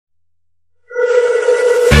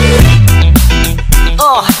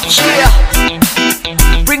Yeah,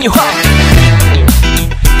 bring you up.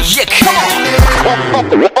 Yeah, come on.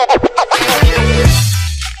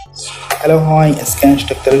 Hello hi ఎస్కాన్స్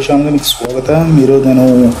tech Telugu ఛానల్కి మీకు స్వాగతం. ఈరోజు నేను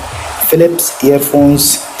ఫిలిప్స్ ఇయర్ ఫోన్స్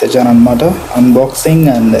తెచ్చాను అనమాట. అన్బాక్సింగ్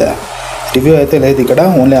అండ్ రివ్యూ అయితే లేదు ఇక్కడ,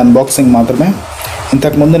 ఓన్లీ అన్బాక్సింగ్ మాత్రమే.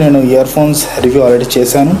 ఇంతకుముందు నేను ఇయర్ ఫోన్స్ రివ్యూ ఆల్రెడీ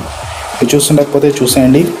చేశాను, మీరు చూస్తుండకపోతే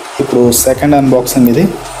చూసేయండి. ఇప్పుడు సెకండ్ అన్బాక్సింగ్ ఇది,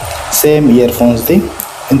 సేమ్ ఇయర్ ఫోన్స్ది.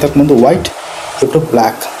 ఇంతకుముందు వైట్, ఇప్పుడు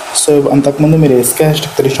బ్లాక్. సో అంతకుముందు మీరు ఎస్కాన్స్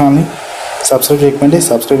టెక్ తెలుగు ఛానల్ని సబ్స్క్రైబ్ చేయకండి,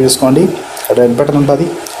 సబ్స్క్రైబ్ చేసుకోండి. రెడ్ బటన్ ఉంటుంది,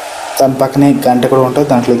 దాని పక్కనే గంట కూడా ఉంటుంది,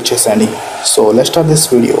 దాన్ని క్లిక్ చేసేయండి. So let's start this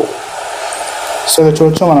video. So ఇక్కడ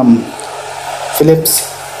చూడొచ్చు మనం ఫిలిప్స్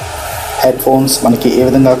హెడ్ ఫోన్స్ మనకి ఏ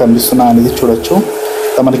విధంగా కనిపిస్తున్నాయి అనేది చూడొచ్చు.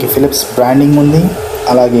 మనకి ఫిలిప్స్ బ్రాండింగ్ ఉంది,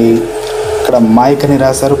 అలాగే ఇక్కడ మైక్ అని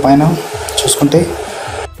రాశారు పైన. చూసుకుంటే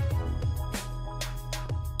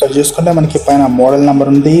ఇక్కడ చూసుకుంటే మనకి పైన మోడల్ నెంబర్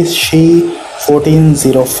ఉంది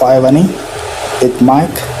SHE1405 అని విత్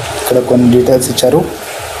మైక్. ఇక్కడ కొన్ని డీటెయిల్స్ ఇచ్చారు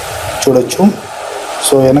చూడొచ్చు.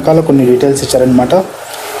 సో వెనకాల కొన్ని డీటెయిల్స్ ఇచ్చారనమాట.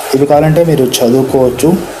 ఇవి కావాలంటే మీరు చదువుకోవచ్చు,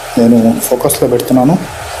 నేను ఫోకస్లో పెడుతున్నాను.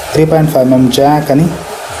 3.5mm జాక్ అని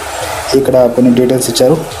ఇక్కడ కొన్ని డీటెయిల్స్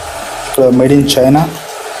ఇచ్చారు. ఇక్కడ మేడ్ ఇన్ చైనా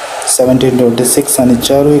 1726 అని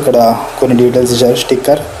ఇచ్చారు. ఇక్కడ కొన్ని డీటెయిల్స్ ఇచ్చారు,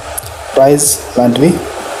 స్టిక్కర్, ప్రైస్ లాంటివి.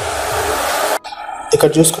 ఇక్కడ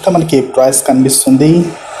చూసుకుంటే మనకి ప్రైస్ కనిపిస్తుంది,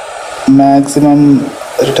 మ్యాక్సిమం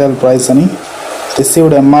రిటైల్ ప్రైస్ అని.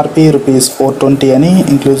 రిసీవ్డ్ MRP ₹420 అని,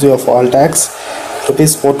 ఇంక్లూజివ్ ఆఫ్ ఆల్ ట్యాక్స్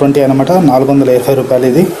 ₹420 అనమాట. 420 రూపాయలు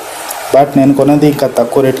ఇది. బట్ నేను కొన్నది ఇంకా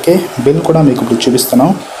తక్కువ రేట్కే. బిల్ కూడా మీకు ఇప్పుడు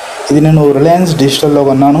చూపిస్తున్నాను. ఇది నేను రిలయన్స్ డిజిటల్లో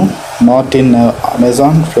కొన్నాను, not in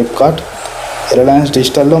Amazon, Flipkart. Reliance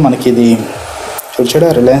డిజిటల్లో మనకి ఇది చూడ,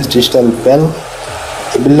 రిలయన్స్ డిజిటల్ బిల్.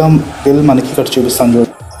 ఈ బిల్ మనకి ఇక్కడ చూపిస్తాను చూడండి.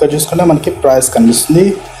 ఇక్కడ చూసుకుంటే మనకి ప్రైస్ కనిపిస్తుంది,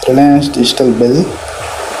 రిలయన్స్ డిజిటల్ బిల్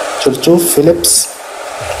చూడొచ్చు. ఫిలిప్స్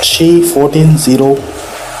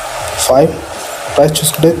SHE1405 ప్రైస్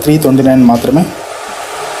చూసుకుంటే $329 మాత్రమే.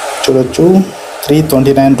 చూడొచ్చు,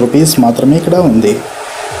 ₹329 మాత్రమే ఇక్కడ ఉంది.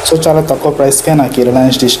 సో చాలా తక్కువ ప్రైస్కే నాకు ఈ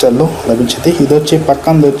రిలయన్స్ డిజిటల్లో లభించింది. ఇది వచ్చి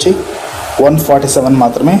పక్కనది వచ్చి $147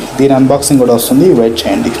 మాత్రమే. దీని అన్బాక్సింగ్ కూడా వస్తుంది, వెయిట్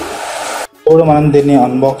చేయండి. ఇప్పుడు మనం దీన్ని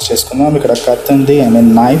అన్బాక్స్ చేసుకుందాం. ఇక్కడ కత్తి ఉంది,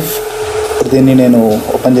 నైఫ్. ఇప్పుడు దీన్ని నేను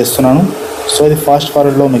ఓపెన్ చేస్తున్నాను. సో ఇది ఫాస్ట్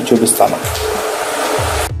ఫార్వర్డ్లో మీకు చూపిస్తాను.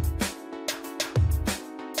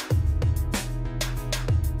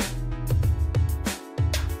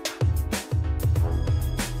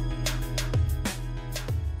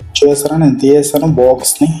 చూసారా, నేను తీసేసాను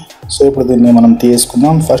బాక్స్ని. సో ఇప్పుడు దీన్ని మనం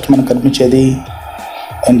తీసుకుందాం. ఫస్ట్ మనకు కనిపించేది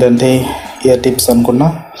ఏంటంటే ఇయర్ టిప్స్ అనుకున్నా.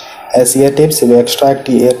 ఇయర్ టిప్స్, ఇవి ఎక్స్ట్రాక్ట్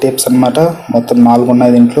ఇయర్ టిప్స్ అనమాట. మొత్తం 4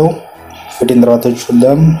 ఉన్నాయి దీంట్లో. పెట్టిన తర్వాత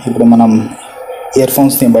చూద్దాం. ఇప్పుడు మనం ఇయర్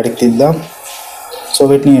ఫోన్స్ని బయటకు తీద్దాం. సో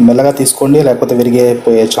వీటిని మెల్లగా తీసుకోండి, లేకపోతే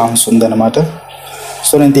విరిగిపోయే ఛాన్స్ ఉందన్నమాట.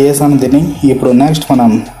 సో నేను తీసేసాను దీన్ని. ఇప్పుడు నెక్స్ట్ మనం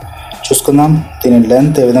చూసుకుందాం దీని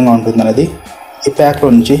లెంత్ ఏ విధంగా ఉంటుంది అనేది. ఈ ప్యాక్లో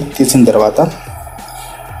నుంచి తీసిన తర్వాత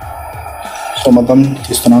సో మొత్తం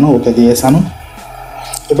తీస్తున్నాను. ఓకే, తీసేసాను.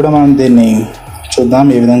 ఇప్పుడు మనం దీన్ని చూద్దాం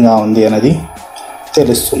ఏ విధంగా ఉంది అనేది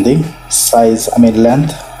తెలుస్తుంది. సైజ్,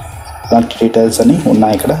 లెంత్ లాంటి డీటెయిల్స్ అని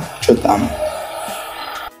ఉన్నాయి ఇక్కడ, చూద్దాం.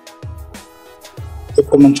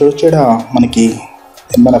 ఇప్పుడు మనం చూడొచ్చు, మనకి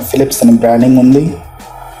మన ఫిలిప్స్ అని బ్రాండింగ్ ఉంది.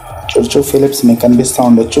 చూడొచ్చు, ఫిలిప్స్ మీకు కనిపిస్తూ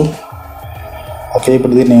ఉండొచ్చు. ఓకే,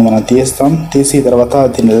 ఇప్పుడు దీన్ని మనం తీస్తాం. తీసి తర్వాత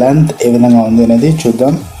దీని లెంత్ ఏ విధంగా ఉంది అనేది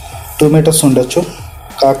చూద్దాం. 2 మీటర్స్ ఉండొచ్చు.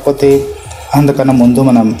 కాకపోతే అందుకన్నా ముందు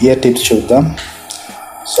మనం ఇయర్ టిప్స్ చూద్దాం.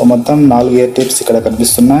 సో మొత్తం 4 ఇయర్ టిప్స్ ఇక్కడ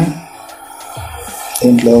కనిపిస్తున్నాయి.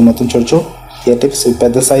 దీంట్లో మొత్తం చూడొచ్చు ఇయర్ టిప్స్.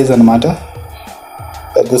 పెద్ద సైజ్ అనమాట,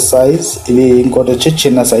 పెద్ద సైజ్. ఇవి ఇంకోటి వచ్చి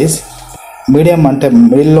చిన్న సైజ్. మీడియం అంటే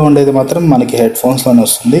మిడిల్లో ఉండేది మాత్రం మనకి హెడ్ ఫోన్స్లోనే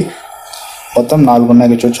వస్తుంది. మొత్తం 4 ఉన్నాయి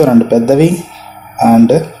చూడొచ్చు, 2 పెద్దవి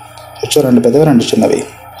అండ్ చూడొచ్చు 2 పెద్దవి, 2 చిన్నవి.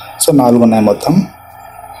 సో 4 ఉన్నాయి మొత్తం.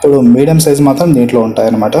 ఇప్పుడు మీడియం సైజ్ మాత్రం దీంట్లో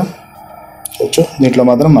ఉంటాయన్నమాట. చూడొచ్చు, దీంట్లో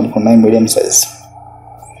మాత్రం మనకు ఉన్నాయి మీడియం సైజ్.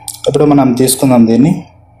 ఇప్పుడు మనం తీసుకుందాం దీన్ని.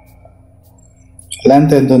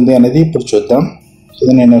 లెంత్ ఎంత ఉంది అనేది ఇప్పుడు చూద్దాం.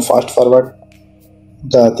 ఇది నేను ఫాస్ట్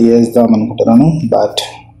ఫార్వర్డ్గా తీసేద్దాం అనుకుంటున్నాను, బట్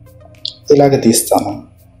ఇలాగే తీస్తాను.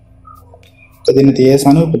 దీన్ని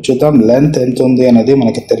తీసేసాను. ఇప్పుడు చూద్దాం లెంత్ ఎంత ఉంది అనేది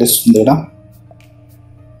మనకి తెలుస్తుంది ఇక్కడ.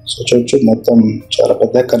 సో చూడొచ్చు, మొత్తం చాలా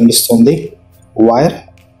పెద్దగా కనిపిస్తుంది. వైర్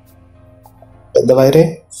పెద్ద వైరే.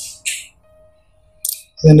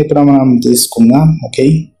 దీన్ని ఇక్కడ మనం తీసుకుందాం. ఓకే,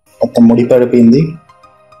 మొత్తం ముడి పడిపోయింది.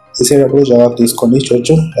 తీసేటప్పుడు జాగ్రత్త తీసుకోండి.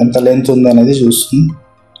 చూడొచ్చు ఎంత లెంత్ ఉంది అనేది చూస్తుంది.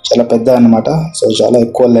 చాలా పెద్ద అనమాట. సో చాలా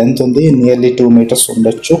ఎక్కువ లెంత్ ఉంది, నియర్లీ 2 మీటర్స్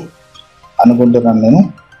ఉండొచ్చు అనుకుంటున్నాను నేను.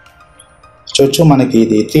 చూడొచ్చు, మనకి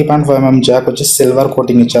ఇది 3.5mm జాక్ వచ్చి సిల్వర్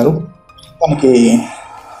కోటింగ్ ఇచ్చారు. మనకి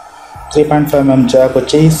 3.5mm జాక్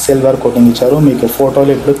వచ్చి సిల్వర్ కోటింగ్ ఇచ్చారు. మీకు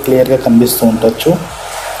ఫోటోలు ఇప్పుడు క్లియర్గా కనిపిస్తూ ఉండొచ్చు,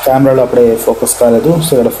 కెమెరాలో అప్పుడే ఫోకస్ కాలేదు. సో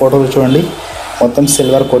ఇక్కడ ఫోటోలు చూడండి, మొత్తం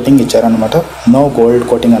సిల్వర్ కోటింగ్ ఇచ్చారనమాట. నో గోల్డ్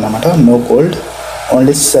కోటింగ్ అన్నమాట, నో గోల్డ్,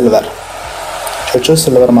 ఓన్లీ సిల్వర్. చూడొచ్చు,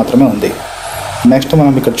 సిల్వర్ మాత్రమే ఉంది. నెక్స్ట్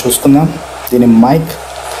మనం ఇక్కడ చూసుకుందాం దీని మైక్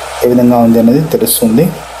ఏ విధంగా ఉంది అనేది తెలుస్తుంది.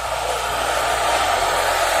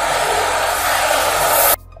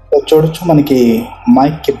 చూడొచ్చు, మనకి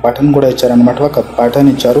మైక్కి బటన్ కూడా ఇచ్చారనమాట. ఒక బటన్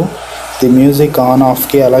ఇచ్చారు, ఇది మ్యూజిక్ ఆన్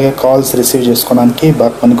ఆఫ్కి అలాగే కాల్స్ రిసీవ్ చేసుకోవడానికి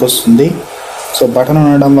బాగా పనికొస్తుంది. సో బటన్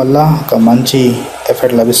ఉండడం వల్ల ఒక మంచి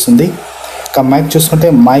ఎఫెక్ట్ లభిస్తుంది. ఇక మైక్ చూసుకుంటే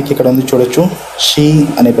మైక్ ఇక్కడ ఉంది చూడొచ్చు, షీ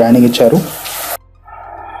అనే బ్రాండింగ్ ఇచ్చారు.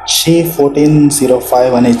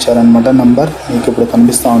 SHE1405 అని ఇచ్చారనమాట నంబర్, మీకు ఇప్పుడు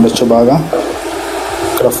కనిపిస్తూ ఉండొచ్చు బాగా.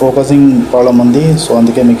 ఇక్కడ ఫోకసింగ్ ప్రాబ్లం ఉంది, సో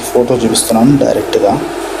అందుకే మీకు ఫోటో చూపిస్తున్నాను డైరెక్ట్గా.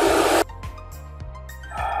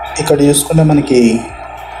 ఇక్కడ చూసుకుంటే మనకి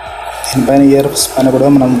దీనిపైన ఇయర్స్ పైన కూడా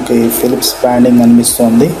మనకి ఫిలిప్స్ బ్రాండింగ్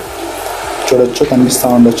కనిపిస్తుంది చూడొచ్చు, కనిపిస్తూ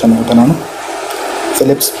ఉండొచ్చు అనుకుంటున్నాను.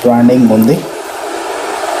 ఫిలిప్స్ బ్రాండింగ్ ఉంది.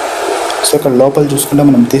 సో ఇక్కడ లోపల చూసుకుంటే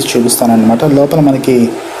మనం తీసి చూపిస్తాను అనమాట. లోపల మనకి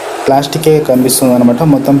ప్లాస్టికే కనిపిస్తుంది అనమాట,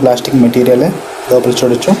 మొత్తం ప్లాస్టిక్ మెటీరియలే లోపల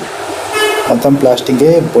చూడొచ్చు. మొత్తం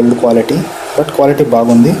ప్లాస్టికే, బోల్డ్ క్వాలిటీ, బట్ క్వాలిటీ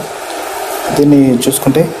బాగుంది. దీన్ని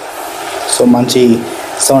చూసుకుంటే సో మంచి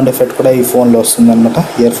సౌండ్ ఎఫెక్ట్ కూడా ఈ ఫోన్లో వస్తుంది అనమాట,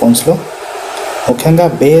 ఇయర్ ఫోన్స్లో. ముఖ్యంగా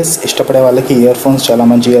బేస్ ఇష్టపడే వాళ్ళకి ఇయర్ ఫోన్స్ చాలా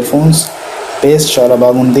మంచి ఇయర్ ఫోన్స్. బేస్ చాలా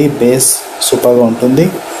బాగుంది, బేస్ సూపర్గా ఉంటుంది.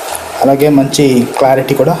 అలాగే మంచి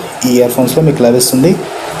క్లారిటీ కూడా ఈ ఇయర్ ఫోన్స్లో మీకు లభిస్తుంది.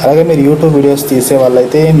 అలాగే మీరు యూట్యూబ్ వీడియోస్ తీసే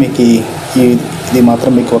వాళ్ళైతే మీకు ఇది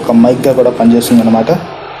మాత్రం మీకు ఒక మైక్గా కూడా పనిచేస్తుంది అనమాట.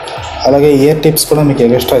 అలాగే ఇయర్ టిప్స్ కూడా మీకు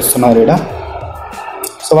ఎక్స్ట్రా ఇస్తున్నారు ఇక్కడ.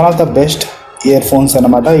 So one of the best ear phones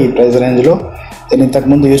అనమాట ఈ ప్రైస్ రేంజ్లో. నేను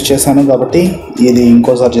ఇంతకుముందు యూజ్ చేశాను కాబట్టి ఇది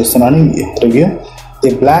ఇంకోసారి చేస్తున్నాను రివ్యూ.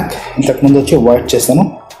 ఇది బ్లాక్, ఇంతకుముందు వచ్చి వైట్ చేశాను.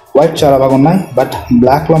 వైట్ చాలా బాగున్నాయి, బట్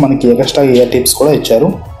బ్లాక్లో మనకి ఎక్స్ట్రా ఇయర్ టిప్స్ కూడా ఇచ్చారు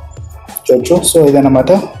చూడొచ్చు. సో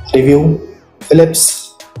ఇదన్నమాట రివ్యూ ఫిలిప్స్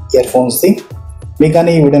ఇయర్ ఫోన్స్ది. మీకు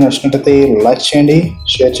కానీ ఈ వీడియో నచ్చినట్లయితే లైక్ చేయండి,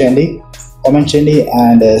 షేర్ చేయండి, కామెంట్ చేయండి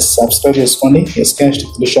అండ్ సబ్స్క్రైబ్ చేసుకోండి SKH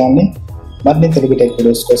ఛానల్ని. మరిన్ని తెలుగు టెక్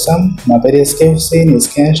వీడియోస్ కోసం నా పేరు SKH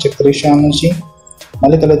ఛానల్ నుంచి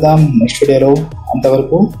మళ్ళీ కలుద్దాం నెక్స్ట్ వీడియోలో.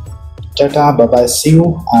 అంతవరకు Tata, bye, see you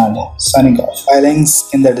and signing off. By links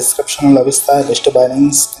కింద డిస్క్రిప్షన్లో లభిస్తాయి, బెస్ట్ బై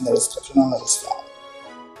లింక్స్ కింద డిస్క్రిప్షన్లో లభిస్తాయి.